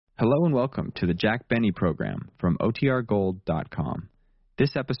Hello and welcome to the Jack Benny program from OTRGold.com.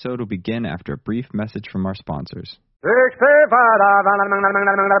 This episode will begin after a brief message from our sponsors. The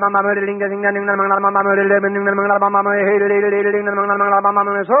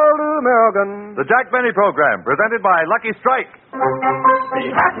Jack Benny program, presented by Lucky Strike. Be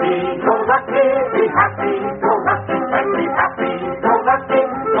happy, go lucky, be happy, go lucky, and be happy, go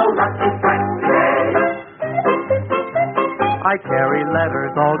lucky strike today. I carry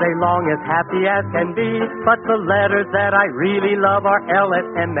letters all day long, as happy as can be, but the letters that I really love are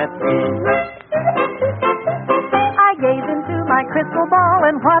L-S-M-S-E. I gaze into my crystal ball,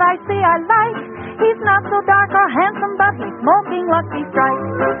 and what I see I like. He's not so dark or handsome, but he's smoking Lucky Strike.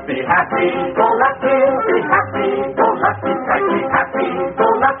 Be happy, go lucky, be happy, go lucky strike, be happy, go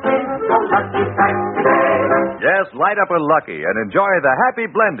lucky strike today. Yes, light up a Lucky and enjoy the happy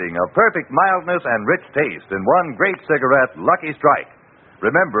blending of perfect mildness and rich taste in one great cigarette, Lucky Strike.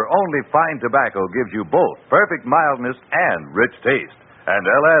 Remember, only fine tobacco gives you both perfect mildness and rich taste. And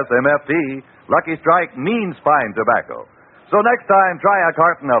LSMFT, Lucky Strike means fine tobacco. So next time, try a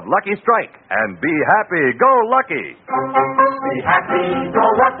carton of Lucky Strike and be happy. Go Lucky! Be happy, go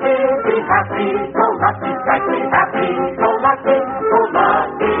lucky, be happy, go lucky strike, be happy, go lucky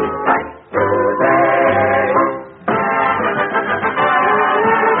strike today.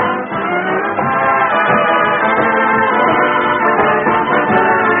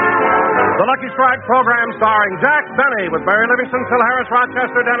 The Lucky Strike program starring Jack Benny with Barry Livingston, Phil Harris,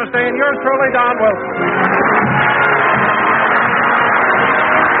 Rochester, Dennis Day, and yours truly, Don Wilson.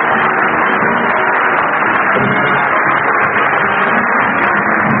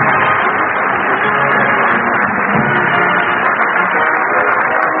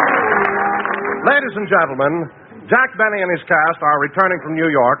 Ladies and gentlemen, Jack Benny and his cast are returning from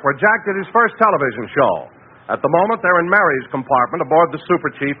New York, where Jack did his first television show. At the moment, they're in Mary's compartment aboard the Super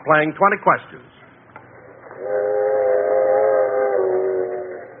Chief playing 20 questions.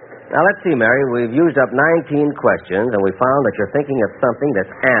 Now, let's see, Mary. We've used up 19 questions, and we found that you're thinking of something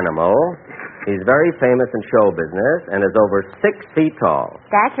that's animal. He's very famous in show business and is over 6 feet tall.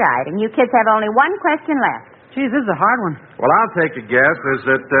 That's right, and you kids have only one question left. Geez, this is a hard one. Well, I'll take a guess. Is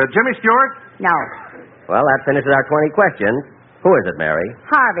it Jimmy Stewart? No. Well, that finishes our 20 questions. Who is it, Mary?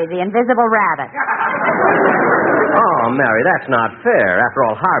 Harvey, the invisible rabbit. Oh, Mary, that's not fair. After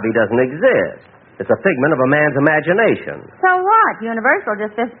all, Harvey doesn't exist. It's a figment of a man's imagination. So what? Universal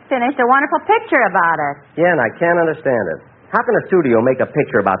just finished a wonderful picture about it. Yeah, and I can't understand it. How can a studio make a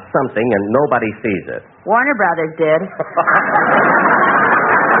picture about something and nobody sees it? Warner Brothers did.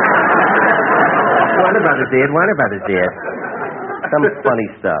 Warner Brothers did. Some funny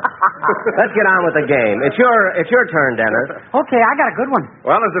stuff. Let's get on with the game. It's your turn, Dennis. Okay, I got a good one.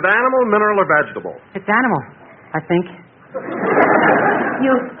 Well, is it animal, mineral, or vegetable? It's animal, I think.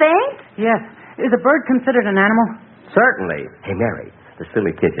 You think? Yes. Is a bird considered an animal? Certainly. Hey, Mary, the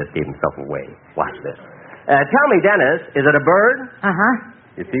silly kid just gave himself away. Watch this. Tell me, Dennis, is it a bird? Uh-huh.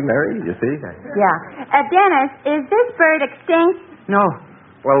 You see, Mary? You see? Yeah. Dennis, is this bird extinct? No.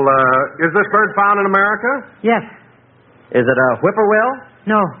 Well, is this bird found in America? Yes. Is it a whippoorwill?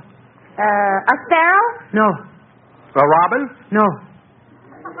 No. A sparrow? No. A robin? No.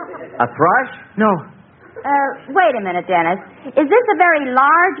 A thrush? No. Wait a minute, Dennis. Is this a very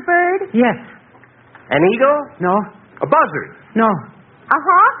large bird? Yes. An eagle? No. A buzzard? No. A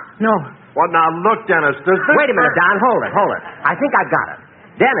hawk? No. Well, now, look, Dennis, does this... Wait a minute, Don. Hold it. I think I've got it.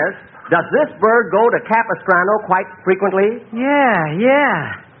 Dennis, does this bird go to Capistrano quite frequently?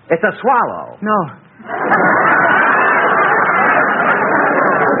 Yeah. It's a swallow. No.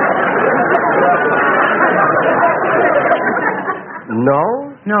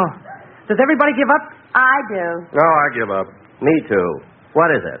 No? No. Does everybody give up? I do. No, I give up. Me too.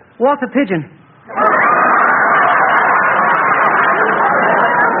 What is it? Walter Pigeon.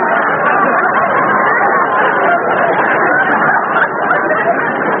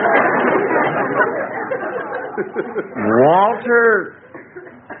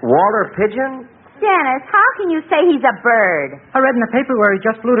 Walter Pigeon? Dennis, how can you say he's a bird? I read in the paper where he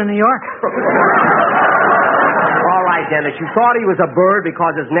just flew to New York. All right, Dennis, you thought he was a bird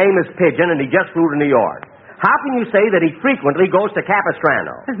because his name is Pigeon and he just flew to New York. How can you say that he frequently goes to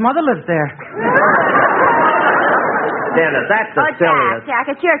Capistrano? His mother lives there. Dennis, that's the silliest.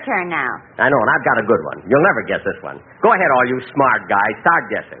 Jack, it's your turn now. I know, and I've got a good one. You'll never guess this one. Go ahead, all you smart guys. Start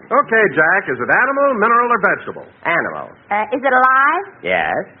guessing. Okay, Jack, is it animal, mineral, or vegetable? Animal. Is it alive?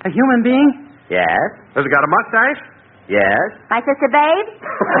 Yes. A human being? Yes. Has it got a mustache? Yes. My sister Babe?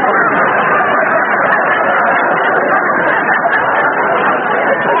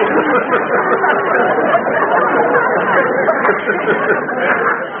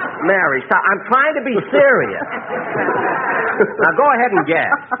 Mary, stop. I'm trying to be serious. Now, go ahead and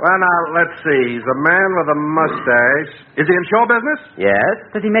guess. Well, now, let's see. He's a man with a mustache. Is he in show business? Yes,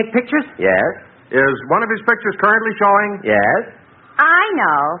 Does he make pictures? yes, Is one of his pictures currently showing? yes. I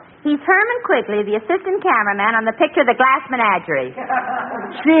know. He's Herman Quigley, the assistant cameraman on the picture The Glass Menagerie.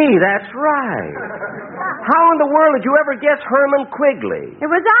 Gee, that's right. How in the world did you ever guess Herman Quigley? It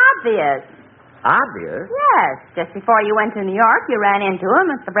was obvious. Obvious. Yes. Just before you went to New York, you ran into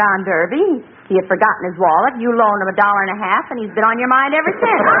him at the Brown Derby. He had forgotten his wallet. You loaned him $1.50, and he's been on your mind ever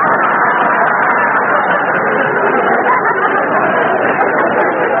since.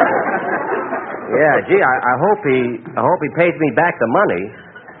 Yeah, gee, I hope he pays me back the money.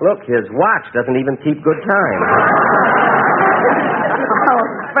 Look, his watch doesn't even keep good time. Oh,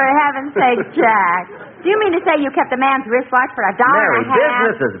 for heaven's sake, Jack. Do you mean to say you kept a man's wristwatch for $1.50? Mary,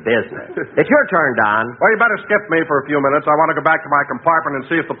 business is business. It's your turn, Don. Well, you better skip me for a few minutes. I want to go back to my compartment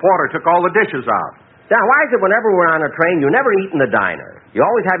and see if the porter took all the dishes out. Now, why is it whenever we're on a train, you never eat in the diner? You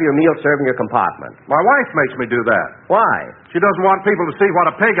always have your meal served in your compartment. My wife makes me do that. Why? She doesn't want people to see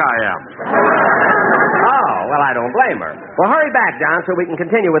what a pig I am. Oh, well, I don't blame her. Well, hurry back, Don, so we can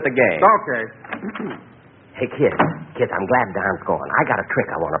continue with the game. Okay. Hey, kids, I'm glad Don's gone. I got a trick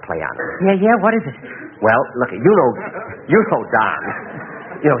I want to play on her. Yeah, what is it? Well, look, you know Don.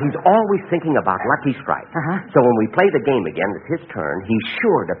 You know, he's always thinking about Lucky Strike. Uh-huh. So when we play the game again, it's his turn. He's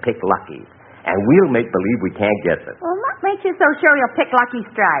sure to pick Lucky. And we'll make believe we can't guess it. Well, what makes you so sure he'll pick Lucky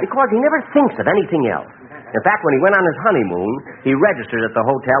Strike? Because he never thinks of anything else. In fact, when he went on his honeymoon, he registered at the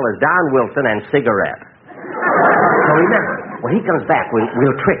hotel as Don Wilson and Cigarette. So remember, when he comes back,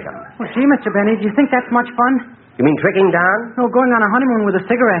 we'll trick him. Well, gee, Mr. Benny, do you think that's much fun? You mean tricking Don? No, going on a honeymoon with a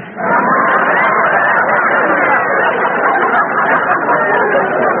cigarette.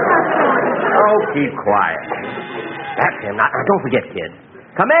 Oh, keep quiet. That's him. Now, don't forget, kid.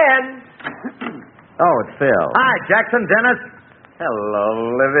 Come in. Oh, it's Phil. Hi, Jackson, Dennis. Hello,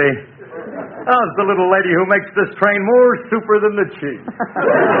 Livy. How's the little lady who makes this train more super than the chief?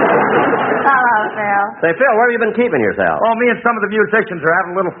 Hello, Phil. Say, Phil, where have you been keeping yourself? Oh, me and some of the musicians are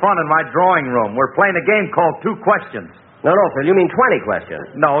having a little fun in my drawing room. We're playing a game called Two Questions. No, Phil, you mean 20 questions.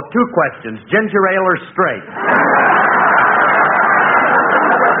 No, two questions. Ginger ale or straight?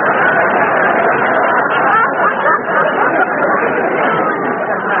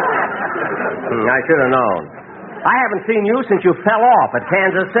 I should have known. I haven't seen you since you fell off at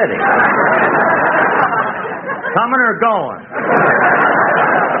Kansas City. Coming or going?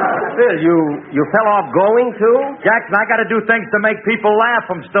 Phil, you fell off going, too? Jackson, I got to do things to make people laugh.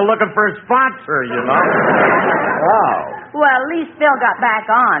 I'm still looking for a sponsor, you know. Oh. Well, at least Phil got back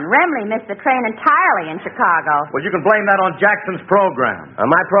on. Remley missed the train entirely in Chicago. Well, you can blame that on Jackson's program. On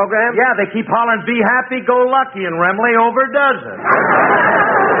my program? Yeah, they keep hollering, be happy, go lucky, and Remley overdoes it.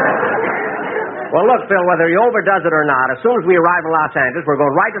 Well, look, Phil, whether he overdoes it or not, as soon as we arrive in Los Angeles, we're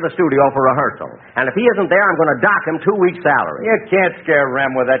going right to the studio for rehearsal. And if he isn't there, I'm going to dock him 2 weeks' salary. You can't scare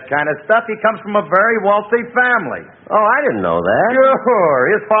Rem with that kind of stuff. He comes from a very wealthy family. Oh, I didn't know that. Sure.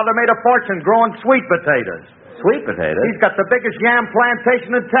 His father made a fortune growing sweet potatoes. Sweet potatoes? He's got the biggest yam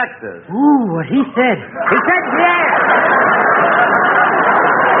plantation in Texas. Ooh, what he said. He said yam!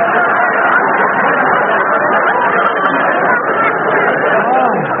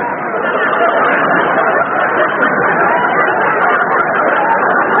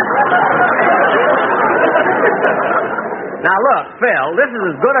 Now, look, Phil, this is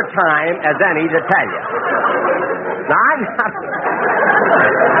as good a time as any to tell you. Now,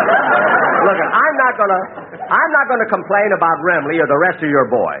 I'm not gonna complain about Remley or the rest of your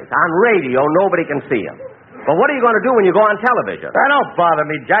boys. On radio, nobody can see them. But what are you going to do when you go on television? That don't bother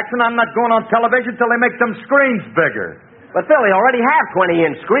me, Jackson. I'm not going on television till they make them screens bigger. But, Phil, they already have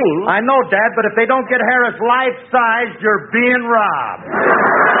 20-inch screens. I know, Dad, but if they don't get Harris life-size, you're being robbed.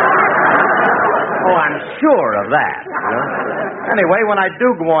 Oh, I'm sure of that. Anyway, when I do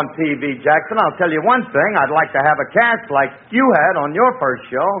go on TV, Jackson, I'll tell you one thing. I'd like to have a cast like you had on your first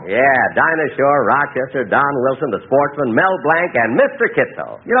show. Yeah, Dinah Shore, Rochester, Don Wilson, the Sportsman, Mel Blanc, and Mr.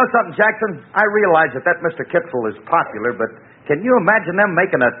 Kitzel. You know something, Jackson? I realize that Mr. Kitzel is popular, but can you imagine them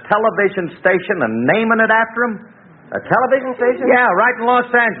making a television station and naming it after him? A television station? Yeah, right in Los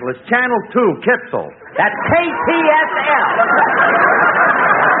Angeles. Channel 2, Kitzel. That's KTSL.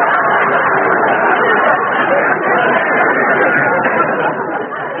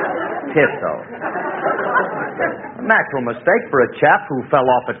 Kitzel. Natural mistake for a chap who fell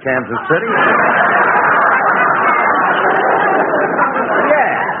off at Kansas City.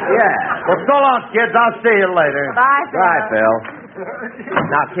 Yeah. Well, so long, kids. I'll see you later. Bye, Phil. Bye, Phil.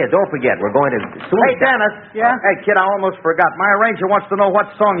 Now, kid, don't forget, we're going to... Hey, Dennis. Yeah? Hey, kid, I almost forgot. My arranger wants to know what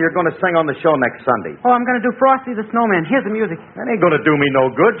song you're going to sing on the show next Sunday. Oh, I'm going to do Frosty the Snowman. Here's the music. That ain't going to do me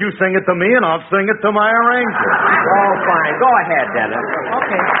no good. You sing it to me, and I'll sing it to my arranger. Oh, fine. Go ahead, Dennis.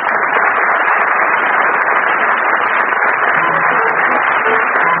 Okay.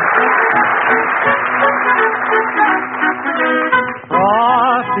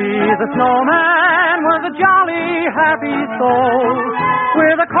 Frosty the Snowman was a jolly, happy soul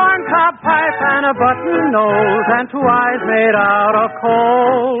with a corncob pipe and a button nose and two eyes made out of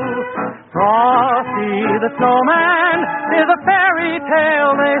coal. Frosty the Snowman is a fairy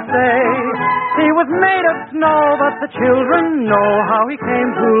tale, they say. He was made of snow, but the children know how he came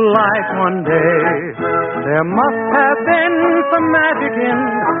to life one day. There must have been some magic in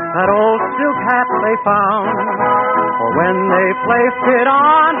that old silk hat they found. For when they placed it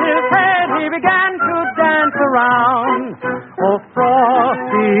on his head, he began to dance around. Oh,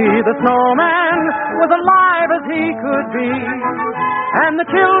 Frosty the Snowman was alive as he could be. And the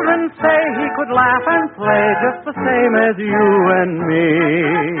children say he could laugh and play just the same as you and me.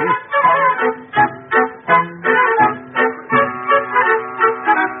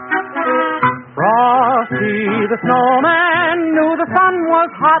 Frosty the Snowman knew the sun was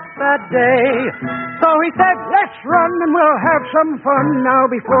hot that day. So he said, let's run and we'll have some fun now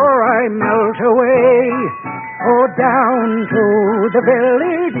before I melt away. Oh, down to the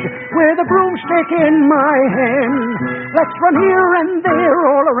village with a broomstick in my hand. Let's run here and there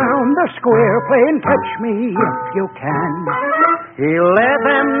all around the square playing catch me if you can. He led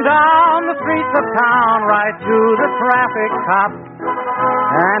them down the streets of town right to the traffic cop.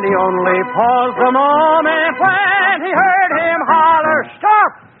 And he only paused a moment when he heard him holler,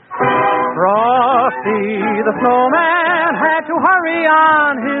 stop! Frosty the Snowman had to hurry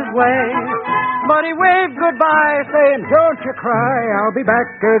on his way. But he waved goodbye, saying, don't you cry, I'll be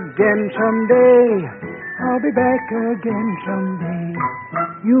back again someday. I'll be back again someday.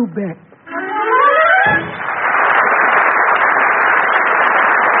 You bet.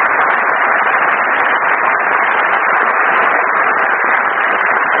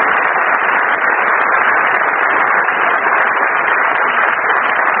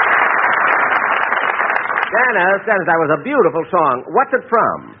 Dennis, that was a beautiful song. What's it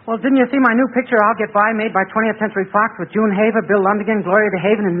from? Well, didn't you see my new picture, I'll Get By, made by 20th Century Fox with June Haver, Bill Lundigan, Gloria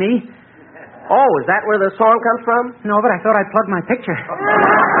DeHaven, and me? Oh, is that where the song comes from? No, but I thought I'd plug my picture.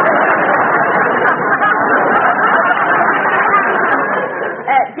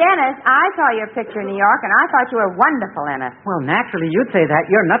 Dennis, I saw your picture in New York, and I thought you were wonderful in it. Well, naturally, you'd say that.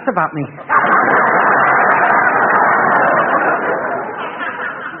 You're nuts about me.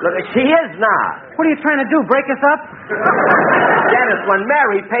 Look, she is not. What are you trying to do, break us up? Dennis, when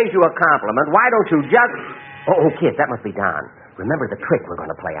Mary pays you a compliment, why don't you just... Oh, kid, that must be Don. Remember the trick we're going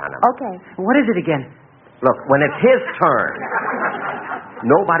to play on him. Okay. What is it again? Look, when it's his turn,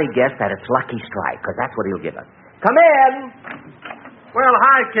 nobody guess that it's Lucky Strike, because that's what he'll give us. Come in. Well,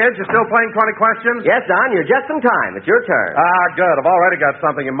 hi, kids. You still playing 20 questions? Yes, Don, you're just in time. It's your turn. Ah, good. I've already got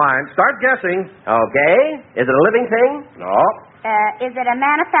something in mind. Start guessing. Okay. Is it a living thing? No. Is it a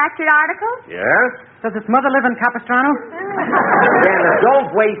manufactured article? Yes? Does its mother live in Capistrano? Dennis,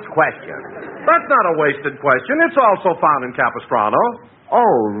 don't waste questions. That's not a wasted question. It's also found in Capistrano.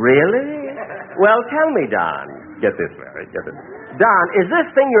 Oh, really? Well, tell me, Don. Get this, Mary. Get this. Don, is this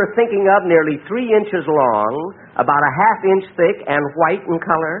thing you're thinking of nearly 3 inches long, about a ½ inch thick, and white in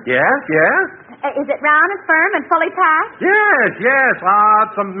color? Yes, yes. Is it round and firm and fully packed? Yes, yes. Ah,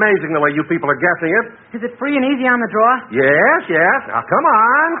 it's amazing the way you people are guessing it. Is it free and easy on the draw? Yes, yes. Now, come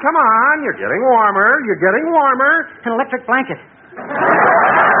on, come on. You're getting warmer. You're getting warmer. An electric blanket.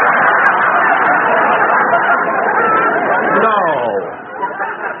 No.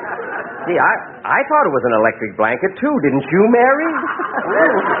 See, I thought it was an electric blanket, too. Didn't you, Mary?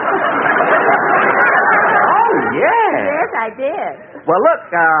 Oh, yeah. Yes, I did. Well,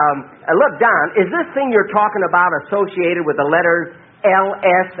 look, Don, is this thing you're talking about associated with the letters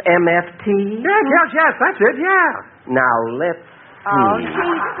LSMFT? Yes, yes, yes. That's it, yeah. Now, let's see. Oh,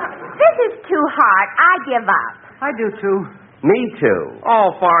 gee, this is too hard. I give up. I do, too. Me, too.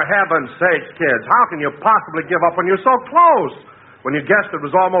 Oh, for heaven's sakes, kids. How can you possibly give up when you're so close? When you guessed it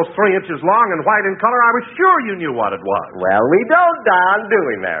was almost 3 inches long and white in color, I was sure you knew what it was. Well, we don't, Don, do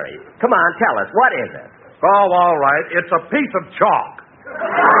we, Mary? Come on, tell us. What is it? Oh, all right. It's a piece of chalk.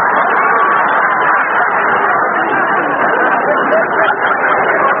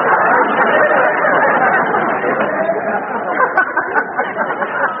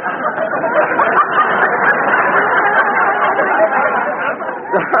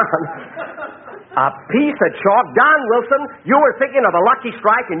 A piece of chalk? Don Wilson, you were thinking of the Lucky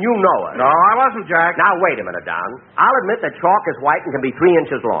Strike and you know it. No, I wasn't, Jack. Now, wait a minute, Don. I'll admit that chalk is white and can be 3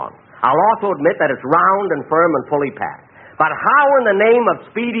 inches long. I'll also admit that it's round and firm and fully packed. But how in the name of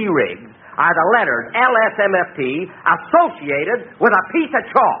Speedy Riggs are the letters LSMFT associated with a piece of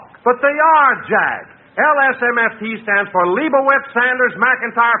chalk? But they are, Jack. LSMFT stands for Leibowitz, Sanders,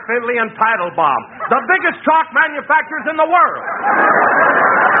 McIntyre, Findlay, and Teitelbaum, the biggest chalk manufacturers in the world.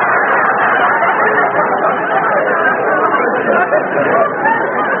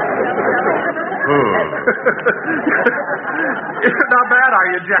 You're not bad, are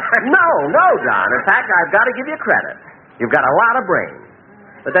you, Jack? No, Don. In fact, I've got to give you credit. You've got a lot of brains.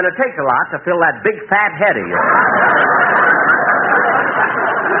 But then it takes a lot to fill that big fat head of yours.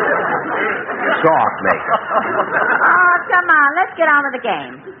 Chalk maker. Oh, come on. Let's get on with the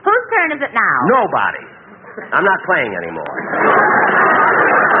game. Whose turn is it now? Nobody. I'm not playing anymore.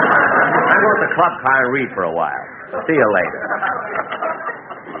 I'm going to the club car and read for a while. See you later.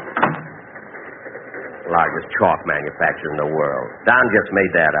 Largest chalk manufacturer in the world. Don just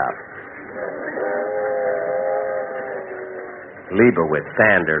made that up. Leibowitz,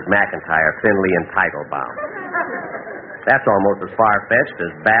 Sanders, McIntyre, Findlay, and Teitelbaum. That's almost as far-fetched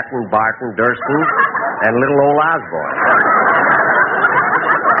as Batten, Barton, Durston, and little old Osborne.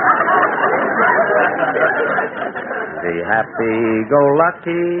 Be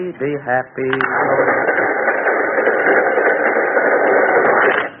happy-go-lucky, be happy.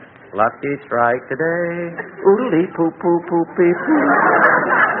 Lucky strike today. Oodly-poo-poo-poo-pee-poo.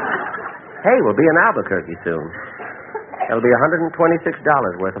 Hey, we'll be in Albuquerque soon. That'll be $126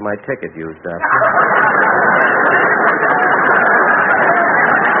 worth of my ticket used up.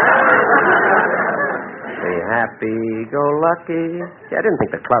 Be happy-go-lucky. See, I didn't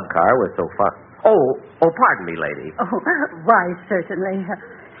think the club car was so fun. Oh, pardon me, lady. Oh, why, certainly.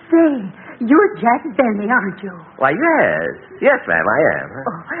 Say, you're Jack Benny, aren't you? Why, yes. Yes, ma'am, I am.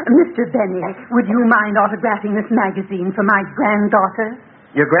 Oh, Mr. Benny, would you mind autographing this magazine for my granddaughter?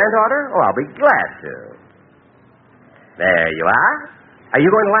 Your granddaughter? Oh, I'll be glad to. There you are. Are you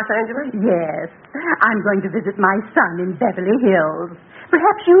going to Los Angeles? Yes. I'm going to visit my son in Beverly Hills.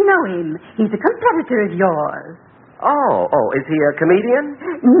 Perhaps you know him. He's a competitor of yours. Oh, is he a comedian?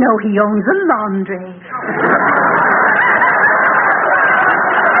 No, he owns a laundry.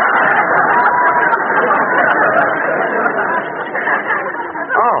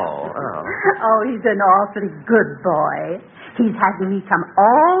 Oh, he's an awfully good boy. He's had me come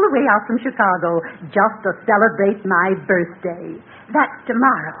all the way out from Chicago just to celebrate my birthday. That's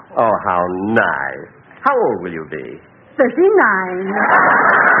tomorrow. Oh, how nice. How old will you be? 39.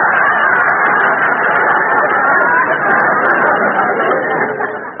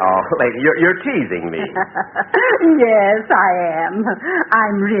 Oh, lady, you're teasing me. Yes, I am.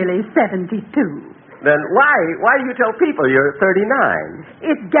 I'm really 72. Then why do you tell people you're 39?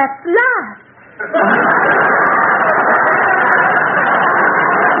 It gets laughs.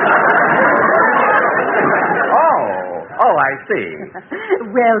 Oh, I see.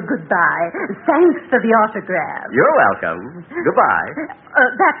 Well, goodbye. Thanks for the autograph. You're welcome. Goodbye.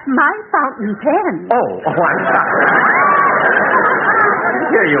 That's my fountain pen. Oh, I'm sorry.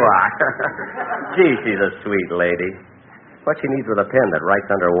 Here you are. Gee, she's a sweet lady. What she needs with a pen that writes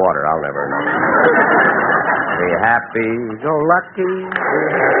underwater, I'll never know. Be happy-go-lucky.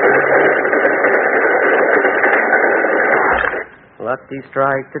 Lucky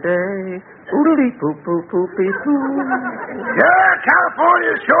strike today. Oodly-poo-poo-poo-pee-poo. Yeah,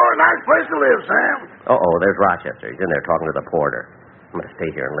 California's sure a nice place to live, Sam. Uh-oh, there's Rochester. He's in there talking to the porter. I'm going to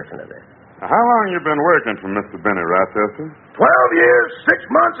stay here and listen to this. How long you been working for Mr. Benny, Rochester? 12 years, 6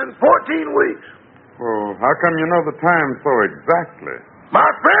 months, and 14 weeks. Well, how come you know the time so exactly? My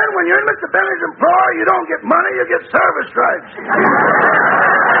friend, when you're in Mr. Benny's employ, you don't get money, you get service stripes.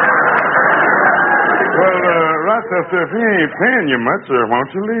 Well, Rochester, if he ain't paying you much,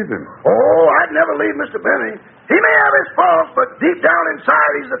 won't you leave him? Oh, I'd never leave Mr. Benny. He may have his faults, but deep down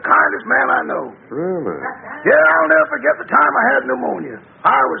inside, he's the kindest man I know. Really? Yeah, I'll never forget the time I had pneumonia.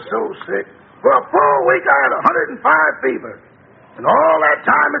 I was so sick. For a full week, I had 105 fever. And all that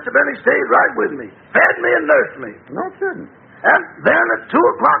time, Mr. Benny stayed right with me, fed me and nursed me. No kidding. And then at 2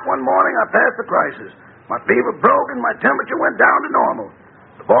 o'clock one morning, I passed the crisis. My fever broke and my temperature went down to normal.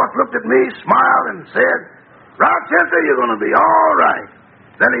 The boss looked at me, smiled, and said, "Rochester, you're going to be all right."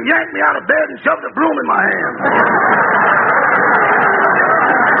 Then he yanked me out of bed and shoved a broom in my hand.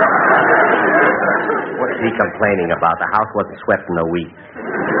 What's he complaining about? The house wasn't swept in a week.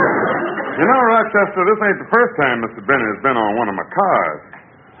 You know, Rochester, this ain't the first time Mr. Benny has been on one of my cars.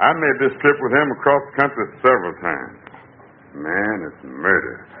 I made this trip with him across the country several times. Man, it's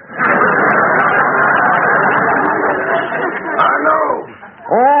murder. I know.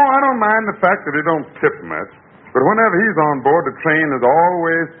 Oh, I don't mind the fact that he don't tip much. But whenever he's on board, the train is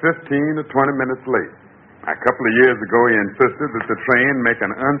always 15 to 20 minutes late. A couple of years ago, he insisted that the train make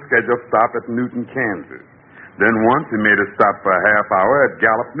an unscheduled stop at Newton, Kansas. Then once he made a stop for a half hour at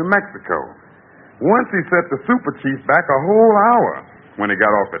Gallup, New Mexico. Once he set the super chief back a whole hour when he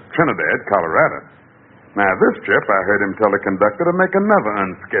got off at Trinidad, Colorado. Now, this trip, I heard him tell the conductor to make another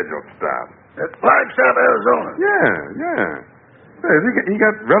unscheduled stop. At Flagstaff, Arizona. Yeah. Say, he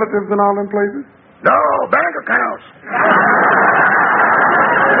got relatives in all them places? No, bank accounts.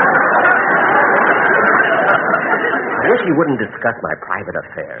 I wish he wouldn't discuss my private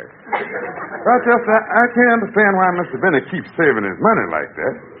affairs. Rochester, I can't understand why Mr. Benny keeps saving his money like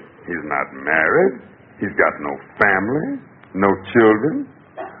that. He's not married. He's got no family, no children.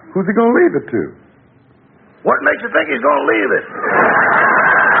 Who's he going to leave it to? What makes you think he's going to leave it?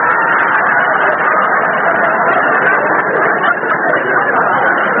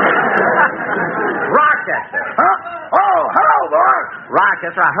 Rochester. Huh? Oh, hello, boss.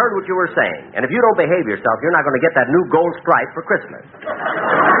 Rochester, I heard what you were saying. And if you don't behave yourself, you're not going to get that new gold stripe for Christmas.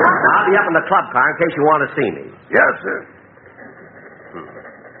 I'll be up in the club car in case you want to see me. Yes, sir.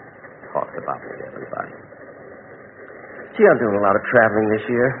 Talked about me to everybody. Gee, I'm doing a lot of traveling this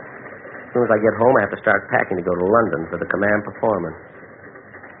year. As soon as I get home, I have to start packing to go to London for the command performance.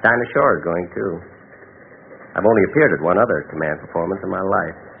 Dinah Shore is going, too. I've only appeared at one other command performance in my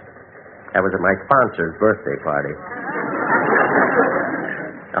life. That was at my sponsor's birthday party.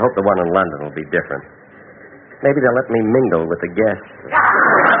 I hope the one in London will be different. Maybe they'll let me mingle with the guests.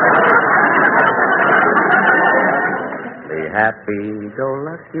 Be happy, go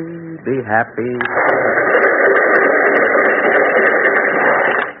lucky, be happy.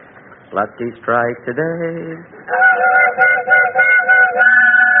 Lucky strike today.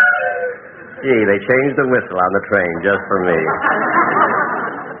 Gee, they changed the whistle on the train just for me.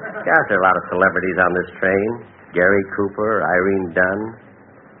 Gosh, there are a lot of celebrities on this train. Gary Cooper, Irene Dunn.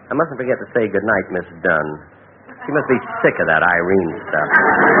 I mustn't forget to say goodnight, Miss Dunn. She must be sick of that Irene stuff.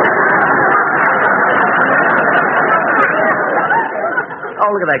 Oh,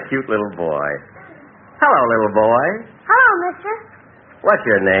 look at that cute little boy. Hello, little boy. Hello, mister. What's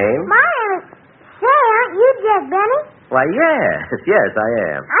your name? My name is... Say, aren't you Jack Benny? Why, yes, I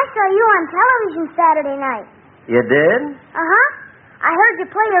am. I saw you on television Saturday night. You did? Uh-huh. I heard you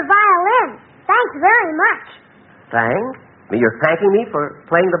play your violin. Thanks very much. Thanks? You're thanking me for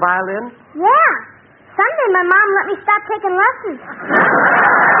playing the violin? Yeah. Sunday, my mom let me stop taking lessons.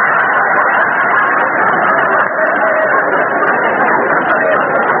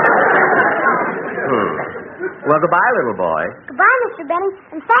 Well, goodbye, little boy. Goodbye, Mr. Benny,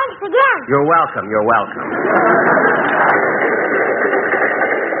 and thanks again. You're welcome.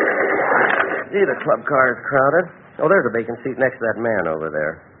 Gee, the club car is crowded. Oh, there's a vacant seat next to that man over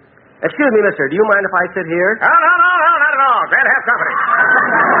there. Excuse me, mister. Do you mind if I sit here? No, not at all. Glad to have company.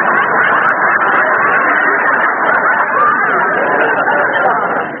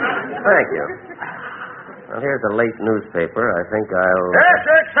 Thank you. Well, here's a late newspaper. I think I'll... Yes,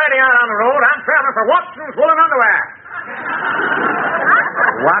 sir, exciting out on the road. I'm traveling for Watson's Woolen Underwear.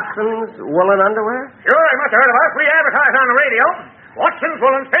 Watson's Woolen Underwear? Sure, you must have heard of us. We advertise on the radio. Watson's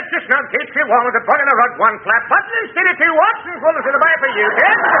Woolen fits you snug, keeps you warm as a bug in a rug, one flat button instead of two. Watson's Woolen to the buy for you.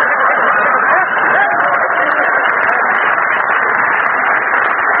 Yes?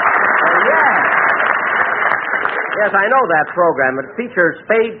 Yes, I know that program. It features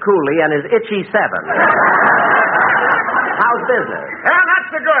Spade Cooley and his Itchy Seven. How's business? Well, not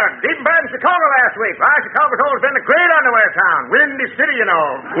so good. Even bad in Chicago last week. Why, Chicago's always been a great underwear town. Windy city, you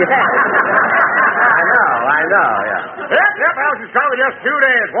know. Yeah. I know, yeah. Yep, I was in Chicago just 2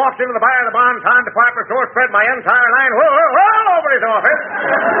 days. Walked into the bar of the Bon-Ton department store, spread my entire line all over his office.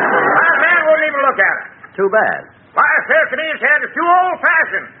 My man wouldn't even look at it. Too bad. Why, fair Canadians had is too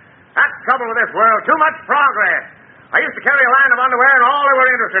old-fashioned. That's the trouble with this world. Too much progress. I used to carry a line of underwear, and all they were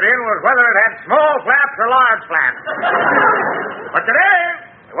interested in was whether it had small flaps or large flaps. But today,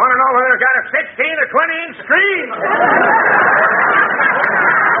 they want to know whether it's got a 16 or 20-inch screen.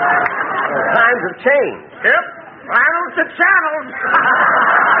 Well, times have changed. Yep. Flannels to channels.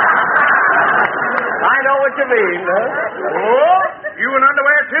 I know what you mean, huh? Oh, you in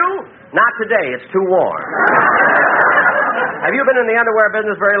underwear, too? Not today. It's too warm. Have you been in the underwear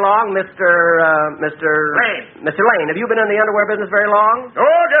business very long, Mr. Lane. Mr. Lane, have you been in the underwear business very long?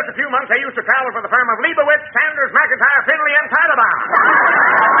 Oh, just a few months. I used to travel for the firm of Leibowitz, Sanders, McIntyre, Finley, and Taliban.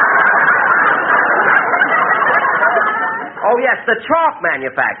 Oh, yes, the chalk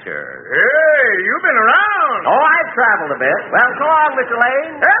manufacturer. Hey, you've been around. Oh, I've traveled a bit. Well, so long, Mr.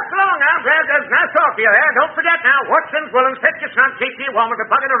 Lane. So long now, Brad. Nice to talk to you there. Don't forget now, Watson's Woolens, Fetch your son, J.P. Walmart, a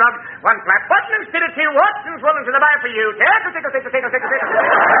plug and a rug, one flat button and spit it to Watson's Woolens in the buy for you. Take.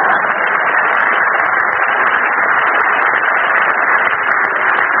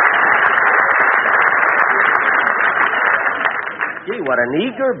 Gee, what an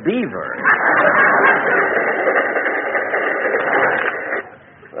eager beaver.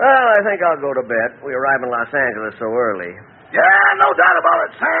 Well, I think I'll go to bed. We arrive in Los Angeles so early. Yeah, no doubt about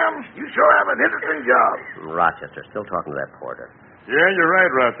it, Sam. You sure have an interesting job. Rochester, still talking to that porter. Yeah, you're right,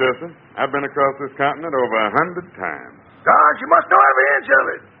 Rochester. I've been across this continent over 100 times. Gosh, you must know every inch of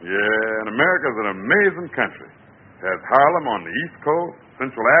it. Yeah, and America's an amazing country. It has Harlem on the East Coast,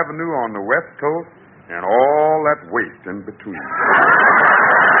 Central Avenue on the West Coast, and all that waste in between.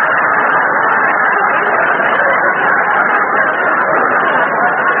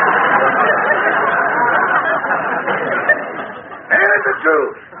 Ain't the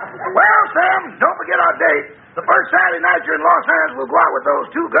truth. Well, Sam, don't forget our date. The first Saturday night you're in Los Angeles, we'll go out with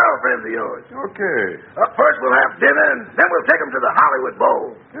those two girlfriends of yours. Okay. Up first, we'll have dinner, and then we'll take them to the Hollywood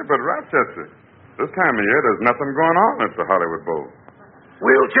Bowl. Yeah, but Rochester, this time of year, there's nothing going on at the Hollywood Bowl.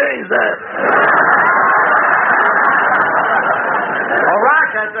 We'll change that. Oh,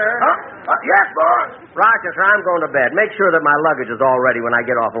 Rochester. Yes, boss. Rochester, I'm going to bed. Make sure that my luggage is all ready when I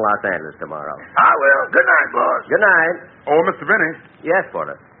get off in Los Angeles tomorrow. I will. Good night, boss. Good night. Oh, Mr. Benny. Yes,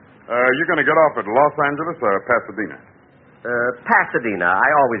 porter. You're going to get off at Los Angeles or Pasadena? Pasadena. I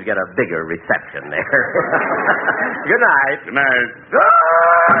always get a bigger reception there. Good night. Good night.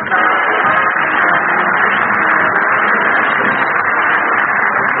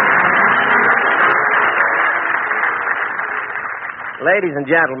 Ladies and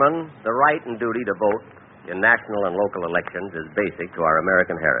gentlemen, the right and duty to vote in national and local elections is basic to our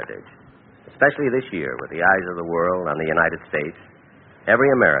American heritage. Especially this year, with the eyes of the world on the United States, every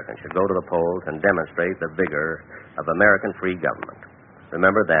American should go to the polls and demonstrate the vigor of American free government.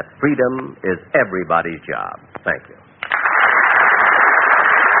 Remember that freedom is everybody's job. Thank you.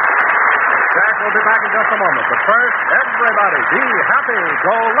 Jack will be back in just a moment. But first, everybody be happy,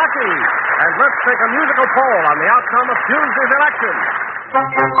 go lucky. And let's take a musical poll on the outcome of Tuesday's election.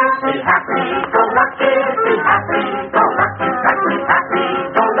 Be happy, go lucky, be happy, go lucky, be happy,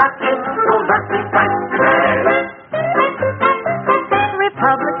 go lucky strike today.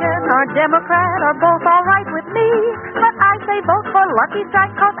 Republican or Democrat are both all right with me, but I say vote for Lucky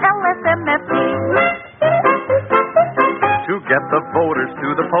Strike cause LSMFT. To get the voters to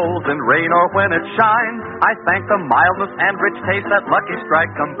the polls in rain or when it shines, I thank the mildness and rich taste that Lucky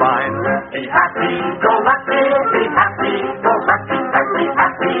Strike combines. Be happy, go lucky, be happy, go lucky, be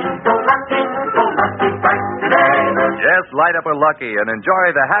happy, go lucky strike today. Yes, light up a Lucky and enjoy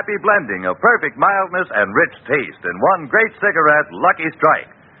the happy blending of perfect mildness and rich taste in one great cigarette, Lucky Strike.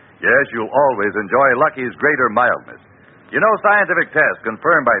 Yes, you'll always enjoy Lucky's greater mildness. You know, scientific tests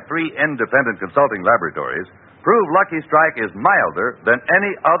confirmed by 3 independent consulting laboratories prove Lucky Strike is milder than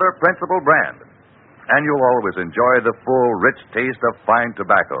any other principal brand. And you'll always enjoy the full, rich taste of fine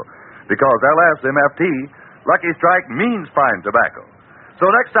tobacco. Because LSMFT, Lucky Strike means fine tobacco. So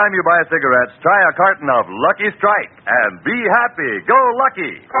next time you buy cigarettes, try a carton of Lucky Strike and be happy. Go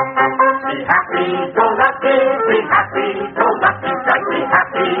Lucky. Be happy, go lucky, be happy, go lucky strike, be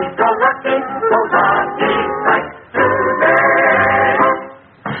happy, go lucky strike today.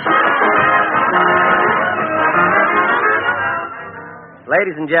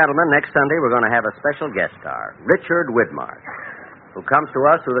 Ladies and gentlemen, next Sunday we're going to have a special guest star, Richard Widmark, who comes to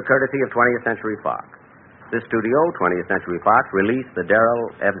us through the courtesy of 20th Century Fox. This studio, 20th Century Fox, released the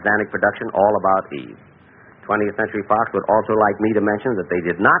Darrell F. Zanuck production All About Eve. 20th Century Fox would also like me to mention that they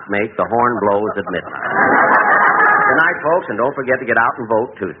did not make The Horn Blows at Midnight. Good night, folks, and don't forget to get out and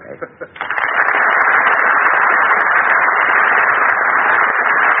vote Tuesday.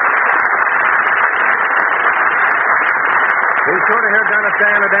 Be sure to hear Dennis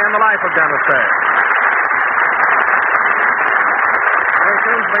Day and a Day in the Life of Dennis Day. Stay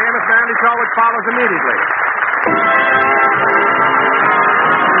tuned for the Amos Mandy Show, which follows immediately.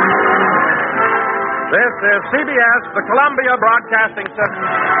 This is CBS, the Columbia Broadcasting System.